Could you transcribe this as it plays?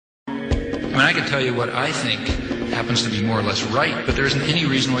mean, I can tell you what I think happens to be more or less right, but there isn't any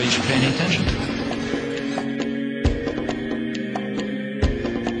reason why you should pay any attention to it.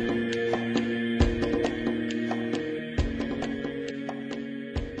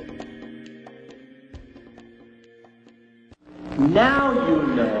 Now you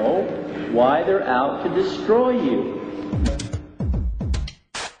know why they're out to destroy you.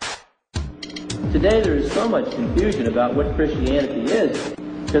 Today there is so much confusion about what Christianity is,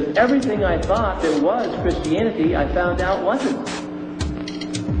 because everything I thought that was Christianity, I found out wasn't.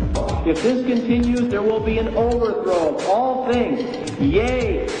 If this continues, there will be an overthrow of all things.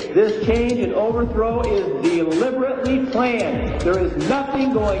 Yea, this change and overthrow is deliberately planned. There is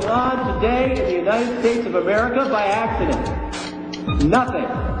nothing going on today in the United States of America by accident. Nothing.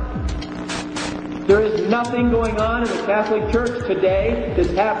 There is nothing going on in the Catholic Church today that's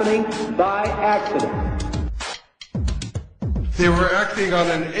happening by accident. They were acting on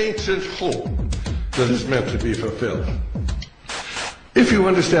an ancient hope that is meant to be fulfilled. If you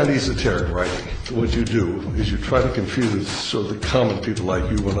understand esoteric writing, what you do is you try to confuse it so the common people like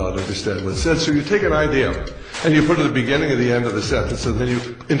you will not understand what it says. So you take an idea and you put it at the beginning and the end of the sentence, and then you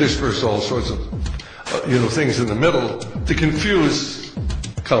intersperse all sorts of things in the middle to confuse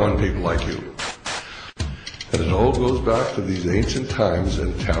common people like you. And it all goes back to these ancient times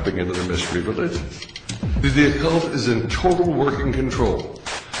and tapping into the mystery religions. The occult is in total working control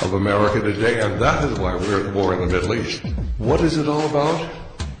of America today, and that is why we're at war in the Middle East. What is it all about?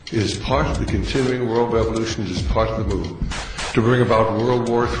 It is part of the continuing world revolution. It is part of the move to bring about World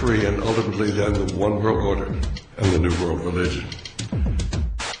War III and ultimately then the one world order and the new world religion.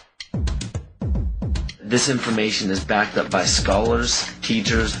 This information is backed up by scholars,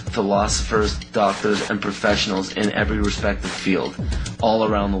 teachers, philosophers, doctors, and professionals in every respective field, all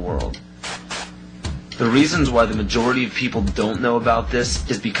around the world. The reasons why the majority of people don't know about this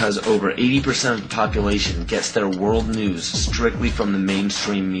is because over 80% of the population gets their world news strictly from the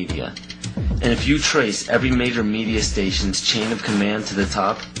mainstream media. And if you trace every major media station's chain of command to the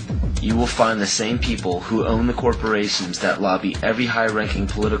top, you will find the same people who own the corporations that lobby every high-ranking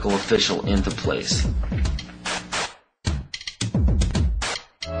political official into place.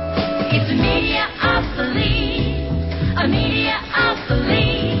 It's a media obsolete, a media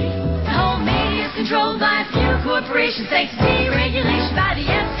obsolete. The whole media is controlled by a few corporations thanks to deregulation by the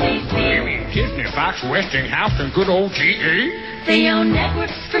FCC. You mean Disney, Fox, Westinghouse, and good old GE? They own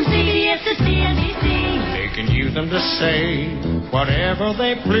networks from CBS to CNBC. They can use them to say whatever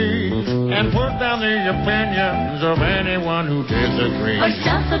they please and put down the opinions of anyone who disagrees. Or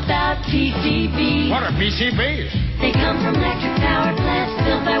stuff about PCBs. What are PCBs? They come from electric power plants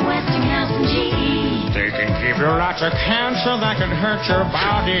built by Westinghouse and GE. They can give you lots of cancer that can hurt your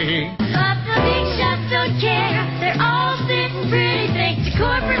body. But the big shots don't care. They're all sitting pretty thanks to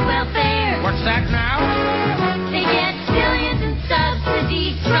corporate welfare. What's that now? They get billions in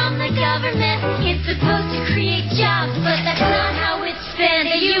subsidies from the government. It's supposed to create jobs, but that's not how it's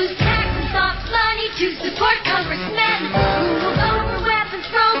spent. They use tax and soft money to support congressmen who will over weapons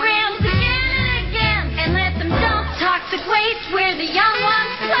programs again and again and let them dump toxic waste where the young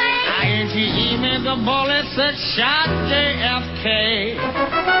ones play. INTE made the bullets that shot JFK.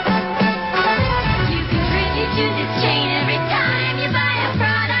 You contribute to this chain every time you buy a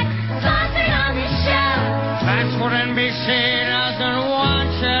product sponsored on this show. That's what NBC doesn't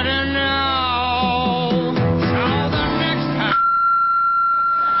want you to know. So the next time,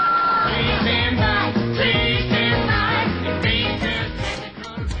 please stand by, please stand by.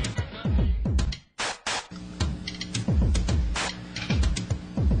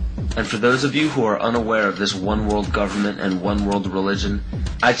 And for those of you who are unaware of this one world government and one world religion,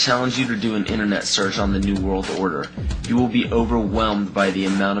 I challenge you to do an internet search on the New World Order. You will be overwhelmed by the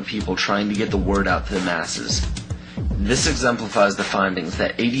amount of people trying to get the word out to the masses. This exemplifies the findings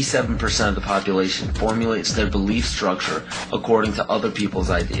that 87% of the population formulates their belief structure according to other people's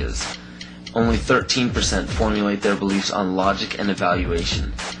ideas. Only 13% formulate their beliefs on logic and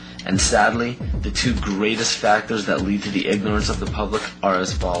evaluation. And sadly, the two greatest factors that lead to the ignorance of the public are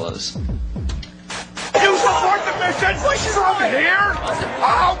as follows. You support the mission from here?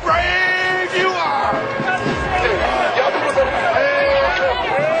 How brave you are!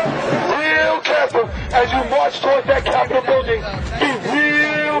 Real careful as you march towards that Capitol building. Be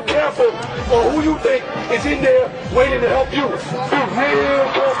real careful or who you think is in there waiting to help you. Be real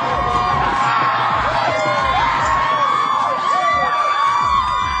careful.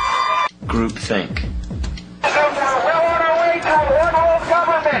 Groupthink. We're on our way to a one-world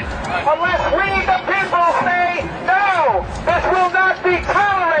government unless we, the people, say no. This will not be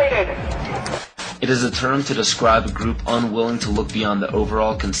tolerated. It is a term to describe a group unwilling to look beyond the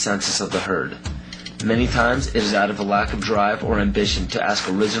overall consensus of the herd. Many times it is out of a lack of drive or ambition to ask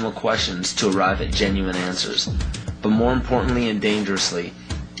original questions to arrive at genuine answers. But more importantly and dangerously,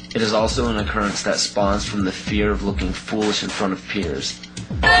 it is also an occurrence that spawns from the fear of looking foolish in front of peers.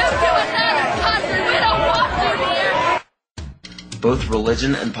 Both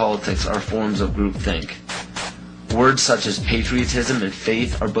religion and politics are forms of groupthink. Words such as patriotism and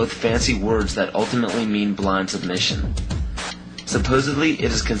faith are both fancy words that ultimately mean blind submission. Supposedly,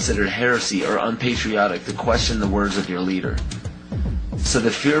 it is considered heresy or unpatriotic to question the words of your leader. So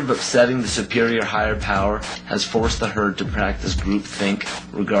the fear of upsetting the superior higher power has forced the herd to practice groupthink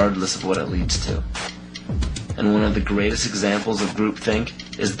regardless of what it leads to. And one of the greatest examples of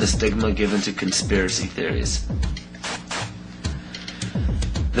groupthink is the stigma given to conspiracy theories.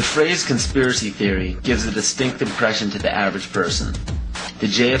 The phrase conspiracy theory gives a distinct impression to the average person. The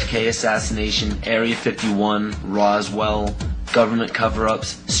JFK assassination, Area 51, Roswell, government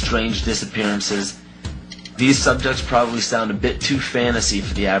cover-ups, strange disappearances. These subjects probably sound a bit too fantasy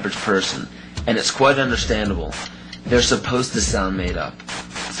for the average person, and it's quite understandable. They're supposed to sound made up.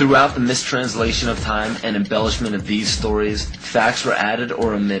 Throughout the mistranslation of time and embellishment of these stories, facts were added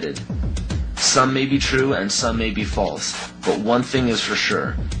or omitted. Some may be true and some may be false, but one thing is for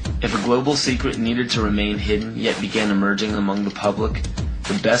sure. If a global secret needed to remain hidden yet began emerging among the public,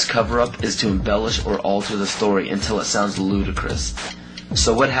 the best cover-up is to embellish or alter the story until it sounds ludicrous.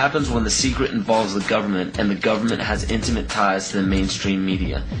 So what happens when the secret involves the government and the government has intimate ties to the mainstream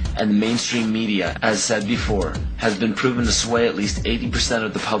media? And the mainstream media, as said before, has been proven to sway at least 80%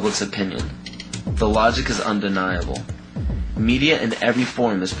 of the public's opinion. The logic is undeniable. Media in every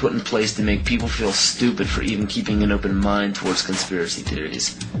form is put in place to make people feel stupid for even keeping an open mind towards conspiracy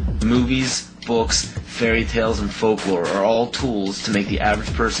theories. Movies, books, fairy tales, and folklore are all tools to make the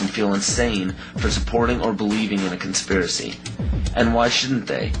average person feel insane for supporting or believing in a conspiracy. And why shouldn't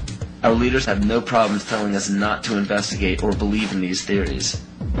they? Our leaders have no problems telling us not to investigate or believe in these theories.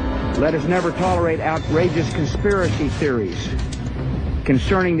 Let us never tolerate outrageous conspiracy theories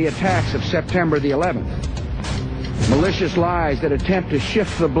concerning the attacks of September the 11th. Malicious lies that attempt to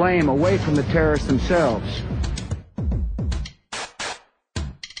shift the blame away from the terrorists themselves.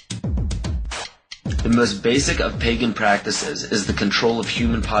 The most basic of pagan practices is the control of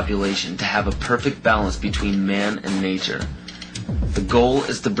human population to have a perfect balance between man and nature. The goal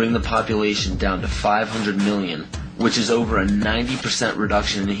is to bring the population down to 500 million, which is over a 90%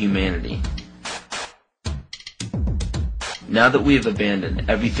 reduction in humanity. Now that we have abandoned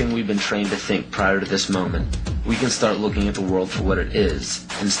everything we've been trained to think prior to this moment, we can start looking at the world for what it is,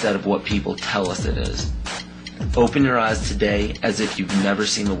 instead of what people tell us it is. Open your eyes today as if you've never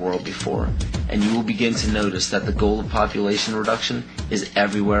seen the world before, and you will begin to notice that the goal of population reduction is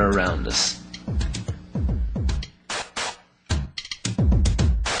everywhere around us.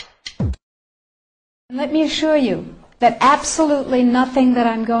 Let me assure you that absolutely nothing that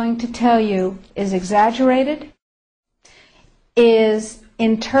I'm going to tell you is exaggerated, is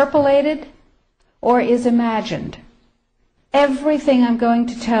interpolated, or is imagined. Everything I'm going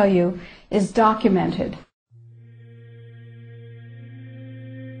to tell you is documented.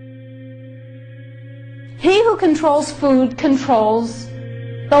 He who controls food controls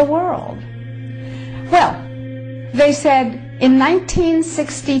the world. Well, they said in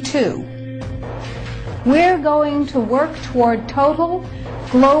 1962, we're going to work toward total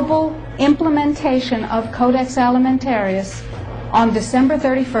global implementation of Codex Alimentarius on December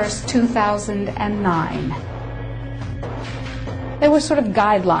 31st, 2009. They were sort of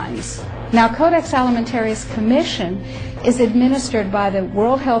guidelines. Now, Codex Alimentarius Commission is administered by the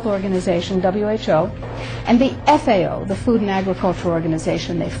World Health Organization, WHO, and the FAO, the Food and Agriculture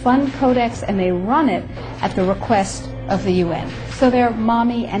Organization. They fund Codex and they run it at the request of the UN. So they're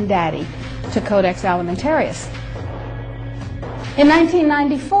mommy and daddy to Codex Alimentarius. In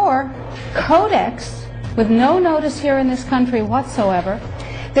 1994, Codex, with no notice here in this country whatsoever,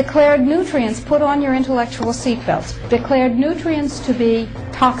 declared nutrients, put on your intellectual seatbelts, declared nutrients to be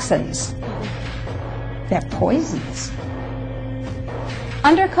toxins. They're poisons.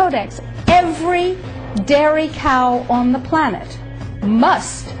 Under Codex, every dairy cow on the planet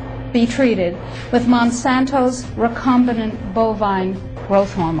must be treated with Monsanto's recombinant bovine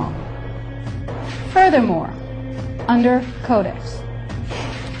growth hormone. Furthermore, under Codex,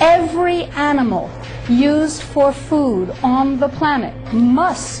 every animal used for food on the planet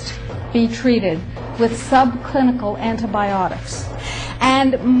must be treated with subclinical antibiotics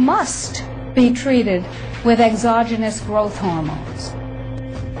and must be treated with exogenous growth hormones.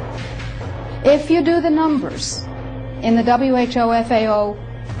 If you do the numbers in the WHO FAO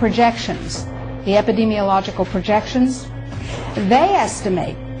projections, the epidemiological projections, they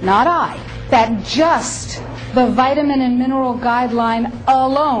estimate, not I, that just the vitamin and mineral guideline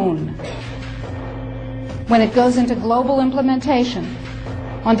alone, when it goes into global implementation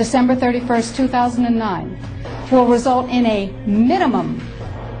on December 31st, 2009, will result in a minimum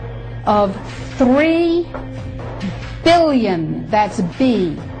of 3 billion, that's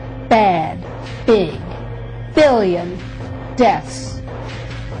B, bad, big, billion deaths.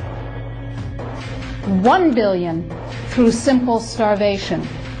 1 billion through simple starvation.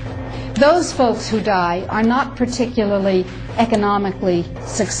 Those folks who die are not particularly economically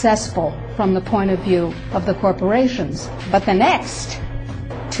successful from the point of view of the corporations, but the next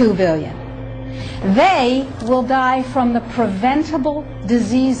 2 billion, they will die from the preventable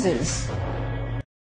diseases